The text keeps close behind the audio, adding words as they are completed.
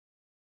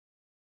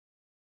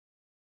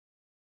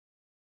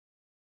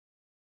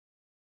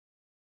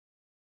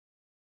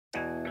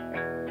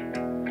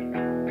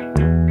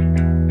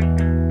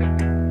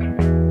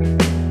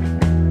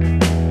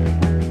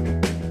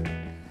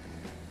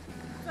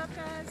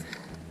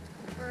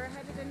We're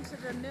headed into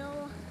the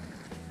Mill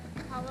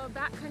Hollow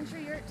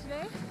backcountry yurt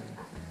today.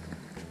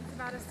 It's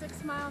about a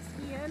 6-mile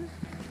ski in.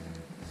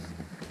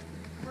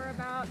 We're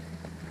about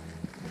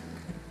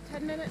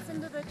 10 minutes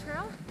into the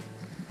trail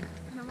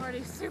and I'm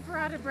already super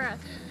out of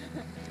breath.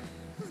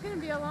 This is going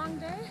to be a long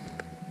day,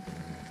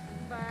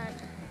 but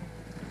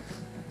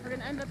we're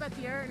going to end up at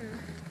the yurt and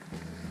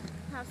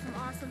have some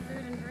awesome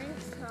food and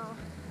drinks, so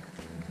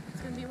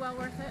it's going to be well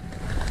worth it.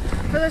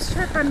 For this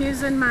trip I'm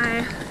using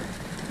my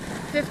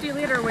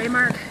 50-liter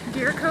Waymark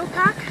gear coat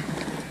pack,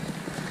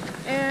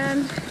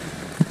 and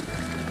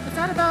it's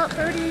at about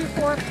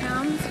 34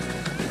 pounds.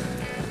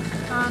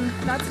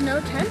 That's no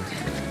tent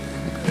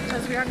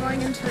because we are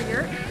going into a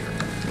yurt.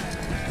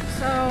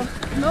 So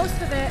most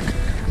of it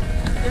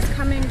is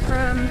coming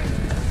from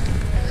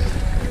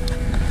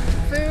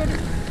food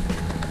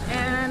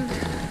and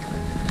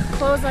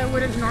clothes I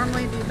wouldn't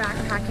normally be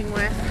backpacking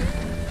with.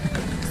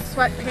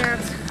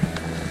 Sweatpants,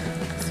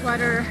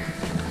 sweater,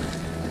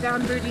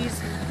 down booties,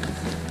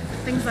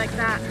 things like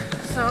that.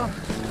 So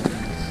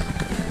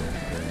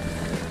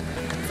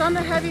it's on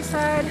the heavy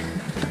side.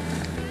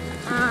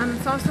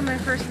 It's also my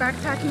first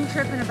backpacking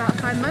trip in about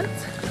 5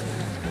 months.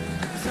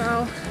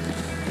 So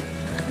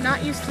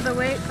not used to the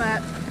weight,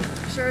 but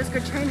sure is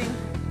good training.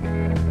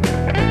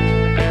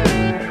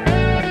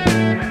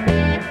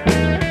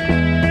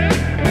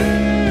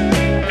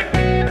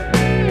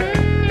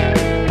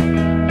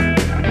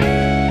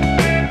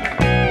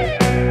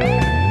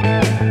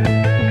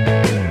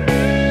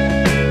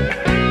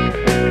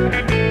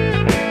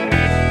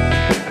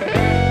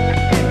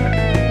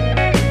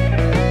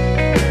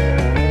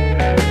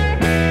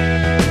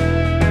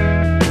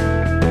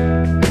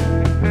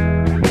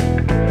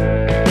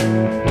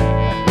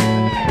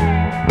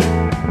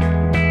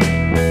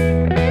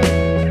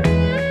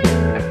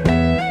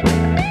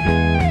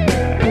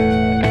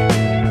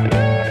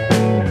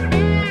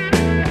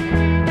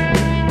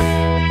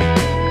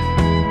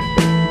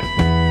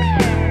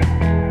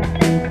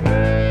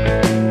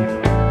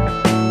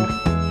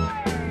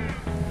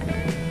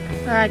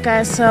 Alright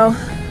guys, so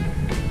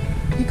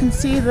you can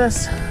see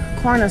this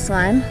cornice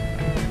line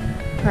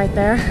right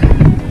there.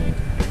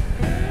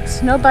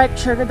 Snowbike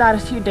triggered that a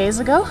few days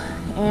ago,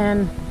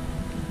 and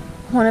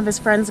one of his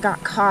friends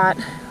got caught.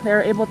 They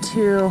were able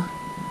to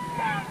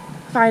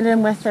find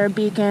him with their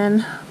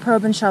beacon,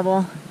 probe, and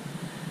shovel,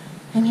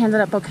 and he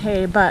ended up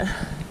okay. But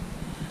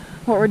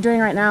what we're doing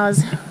right now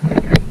is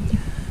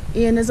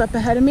Ian is up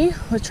ahead of me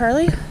with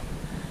Charlie,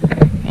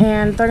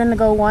 and they're gonna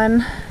go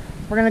one.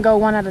 We're gonna go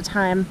one at a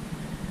time.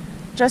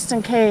 Just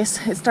in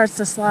case it starts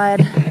to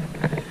slide,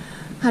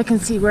 I can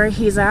see where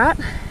he's at,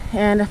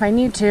 and if I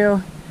need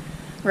to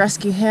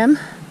rescue him,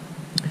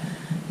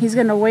 he's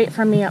gonna wait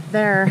for me up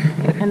there,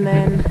 and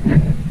then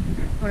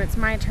when it's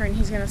my turn,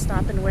 he's gonna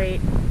stop and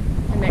wait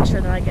and make sure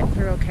that I get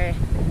through okay.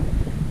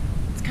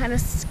 It's kind of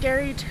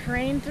scary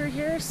terrain through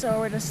here, so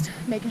we're just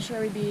making sure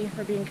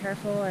we're being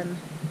careful and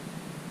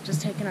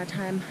just taking our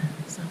time.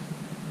 So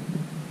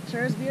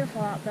sure is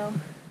beautiful out though.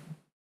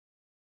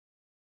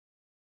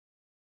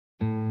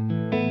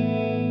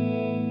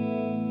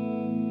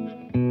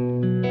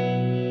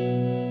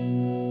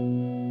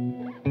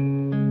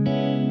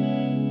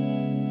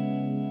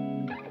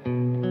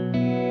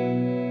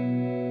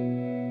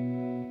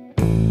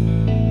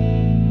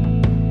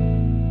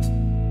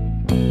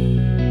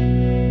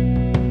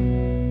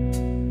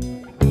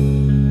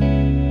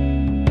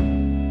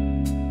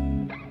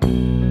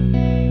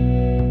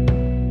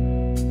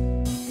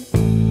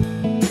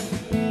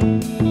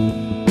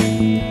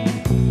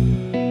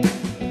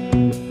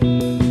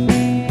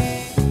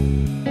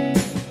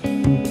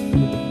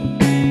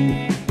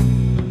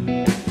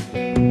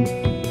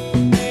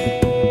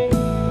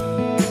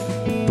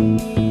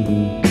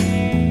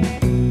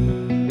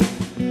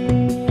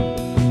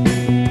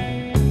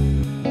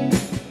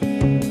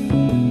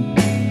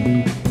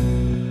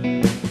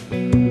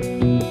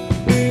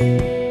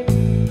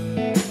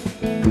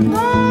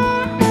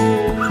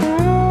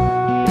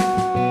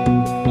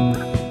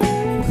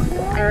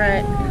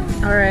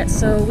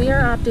 So we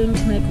are opting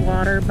to make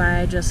water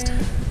by just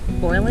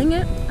boiling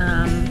it.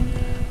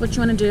 What you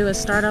want to do is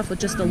start off with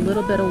just a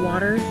little bit of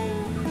water,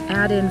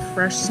 add in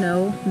fresh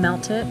snow,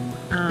 melt it.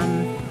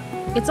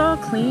 It's all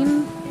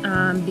clean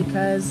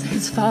because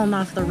it's fallen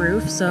off the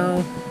roof,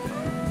 so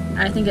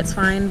I think it's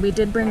fine. We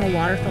did bring a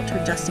water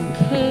filter just in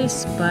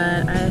case,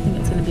 but I think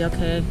it's going to be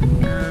okay.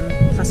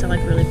 Plus I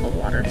like really cold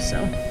water, so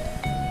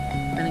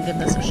I'm going to give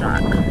this a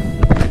shot.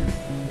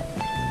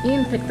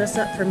 Ian picked this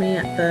up for me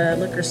at the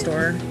liquor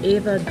store,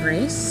 Ava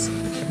Grace.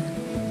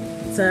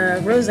 It's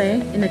a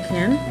rosé in a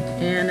can,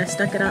 and I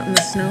stuck it out in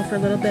the snow for a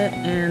little bit,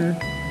 and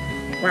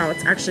wow,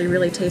 it's actually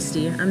really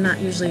tasty. I'm not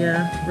usually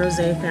a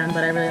rosé fan,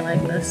 but I really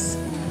like this.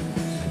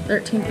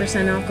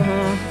 13%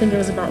 alcohol. I think it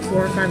was about $4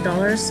 or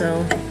 $5,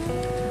 so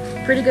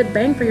pretty good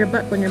bang for your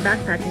buck when you're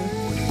backpacking.